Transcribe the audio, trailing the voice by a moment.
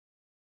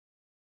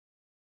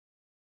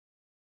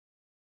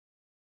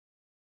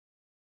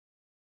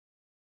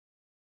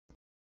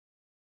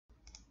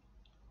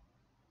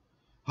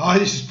Hi,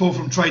 this is Paul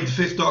from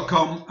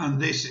TradeTheFifth.com, and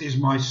this is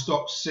my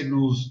stock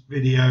signals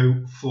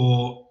video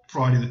for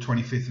Friday the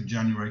 25th of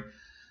January.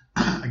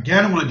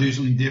 Again, I want to do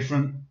something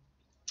different.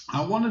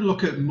 I want to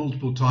look at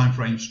multiple time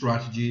frame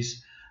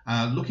strategies,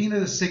 looking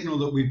at a signal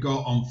that we've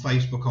got on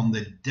Facebook on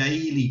the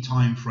daily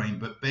time frame,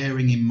 but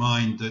bearing in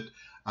mind that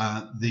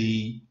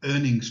the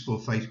earnings for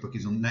Facebook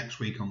is on next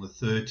week on the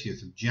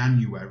 30th of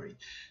January.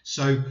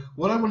 So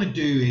what I want to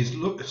do is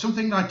look at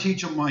something that I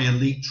teach on my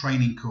elite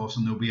training course,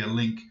 and there'll be a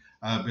link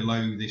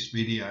below this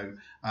video,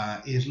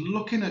 is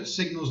looking at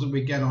signals that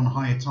we get on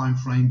higher time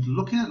frames,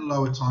 looking at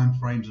lower time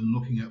frames, and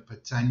looking at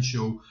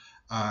potential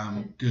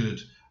good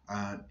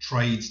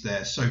trades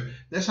there. So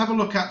let's have a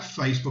look at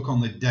Facebook on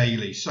the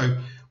daily. So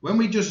when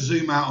we just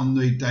zoom out on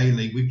the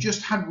daily, we've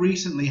just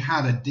recently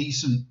had a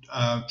decent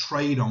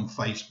trade on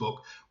Facebook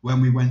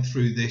when we went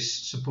through this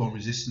support and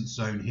resistance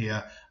zone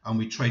here and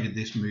we traded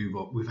this move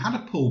up. We've had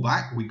a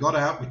pullback, we got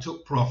out, we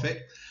took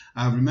profit.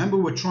 Remember,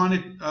 we're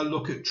trying to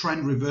look at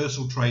trend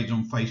reversal trades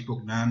on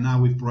Facebook now. Now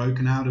we've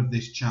broken out of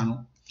this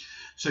channel.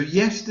 So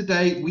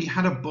yesterday we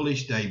had a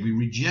bullish day. We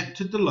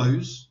rejected the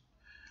lows,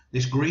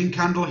 this green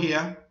candle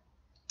here,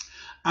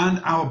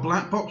 and our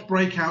black box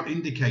breakout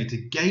indicator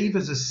gave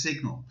us a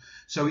signal.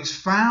 So it's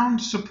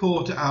found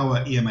support at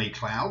our EMA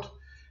cloud,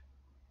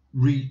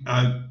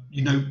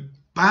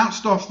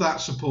 bounced off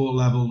that support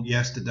level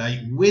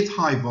yesterday with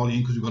high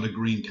volume because we've got a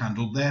green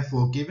candle,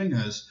 therefore giving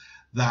us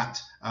that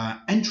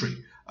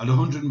entry at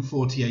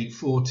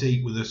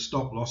 148.40 with a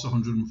stop loss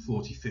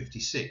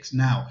 140.56.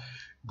 Now,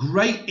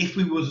 great if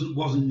we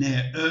wasn't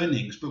near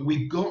earnings, but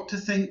we've got to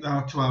think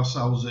that to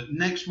ourselves that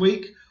next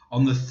week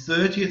on the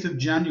 30th of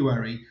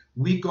January,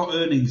 we've got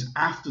earnings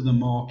after the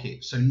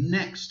market. So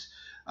next,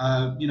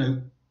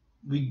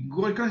 we've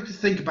got to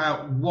think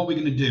about what we're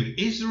going to do.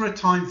 Is there a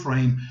time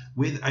frame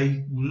with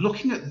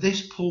looking at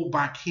this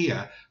pullback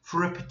here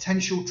for a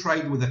potential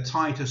trade with a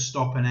tighter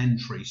stop and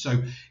entry?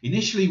 So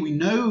initially we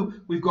know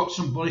we've got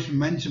some bullish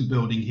momentum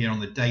building here on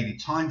the daily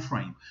time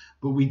frame,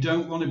 but we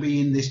don't want to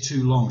be in this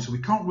too long. So we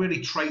can't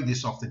really trade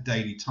this off the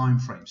daily time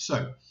frame.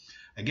 So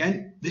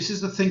again, this is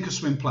the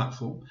Thinkorswim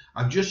platform.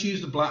 I've just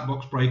used the black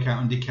box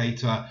breakout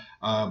indicator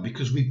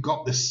because we've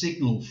got the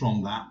signal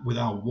from that with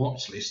our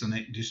watch list, and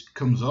it just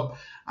comes up.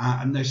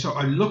 So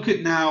I look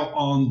at now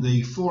on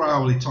the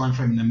 4-hourly time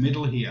frame in the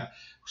middle here.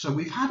 So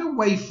we've had a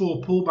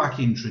Wave4 pullback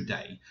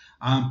intraday,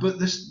 but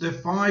the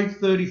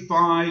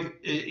 535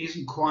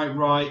 isn't quite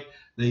right.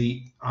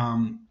 The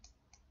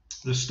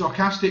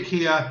stochastic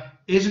here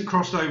isn't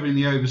crossed over in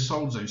the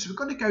oversold zone, so we've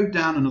got to go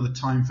down another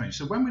time frame.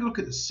 So when we look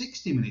at the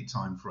 60-minute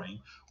time frame,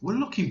 we're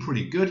looking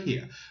pretty good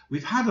here.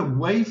 We've had a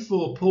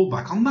Wave4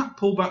 pullback. On that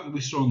pullback that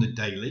we saw on the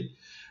daily,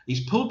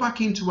 it's pulled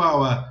back into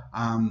our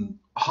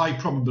high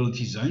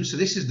probability zone. So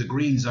this is the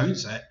green zone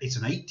set. It's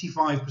an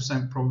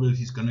 85%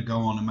 probability it's going to go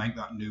on and make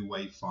that new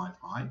wave 5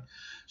 high.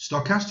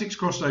 Stochastics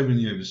crossed over in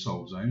the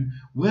oversold zone.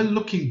 We're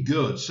looking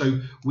good. So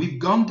we've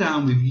gone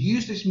down, we've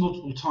used this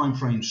multiple time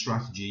frame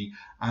strategy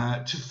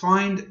to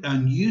find,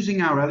 and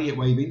using our Elliott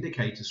Wave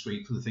indicator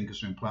suite for the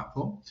Thinkorswim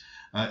platform,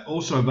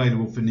 also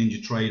available for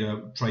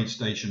NinjaTrader,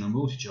 TradeStation and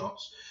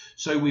multi-charts.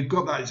 So we've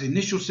got that as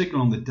initial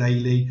signal on the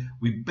daily.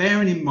 We're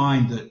bearing in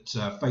mind that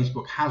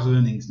Facebook has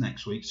earnings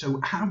next week. So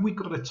have we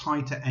got a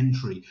tighter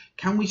entry?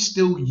 Can we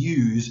still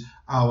use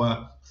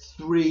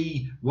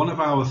one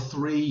of our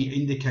three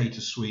indicator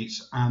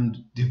suites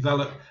and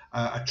develop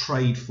a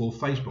trade for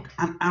Facebook?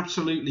 And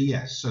absolutely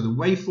yes. So the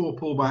Wave4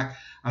 pullback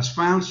has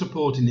found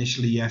support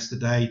initially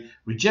yesterday,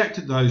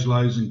 rejected those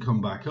lows and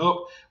come back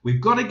up.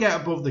 We've got to get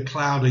above the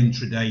cloud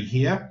intraday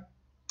here.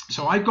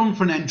 So I've gone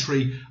for an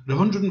entry at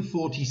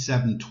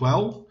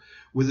 147.12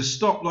 with a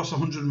stop loss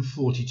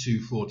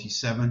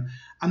 142.47,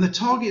 and the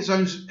target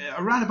zone's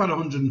around about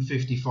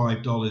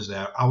 $155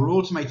 there, our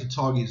automated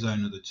target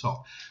zone at the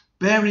top.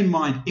 Bear in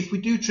mind, if we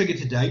do trigger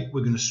today,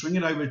 we're going to swing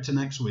it over to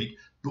next week,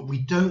 but we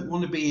don't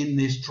want to be in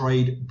this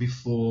trade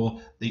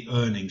before the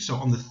earnings. So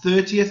on the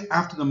 30th,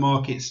 after the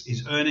markets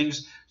is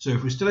earnings, so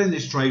if we're still in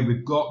this trade,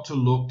 we've got to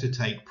look to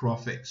take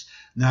profits.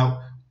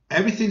 Now,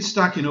 everything's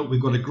stacking up.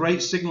 We've got a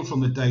great signal from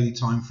the daily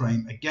time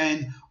frame.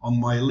 Again, on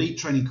my elite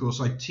training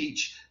course, I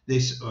teach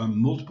this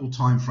multiple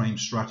time frame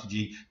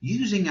strategy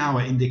using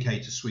our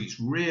indicator suites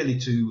really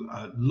to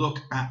look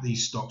at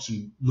these stocks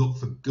and look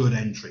for good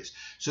entries.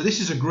 So this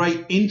is a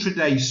great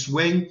intraday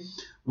swing.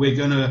 We're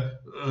going to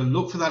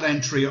look for that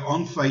entry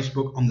on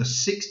Facebook on the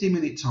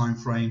 60-minute time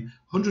frame,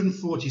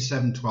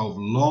 147.12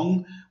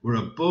 long. We're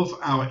above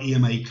our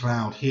EMA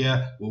cloud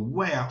here. We're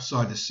way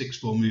outside the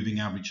 6-4 moving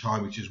average high,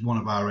 which is one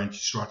of our entry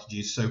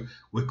strategies. So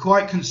we're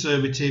quite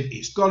conservative.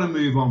 It's got to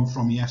move on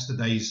from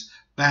yesterday's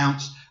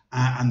bounce,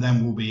 and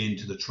then we'll be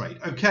into the trade.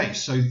 Okay,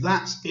 so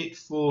that's it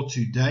for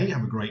today.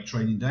 Have a great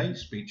trading day.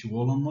 Speak to you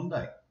all on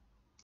Monday.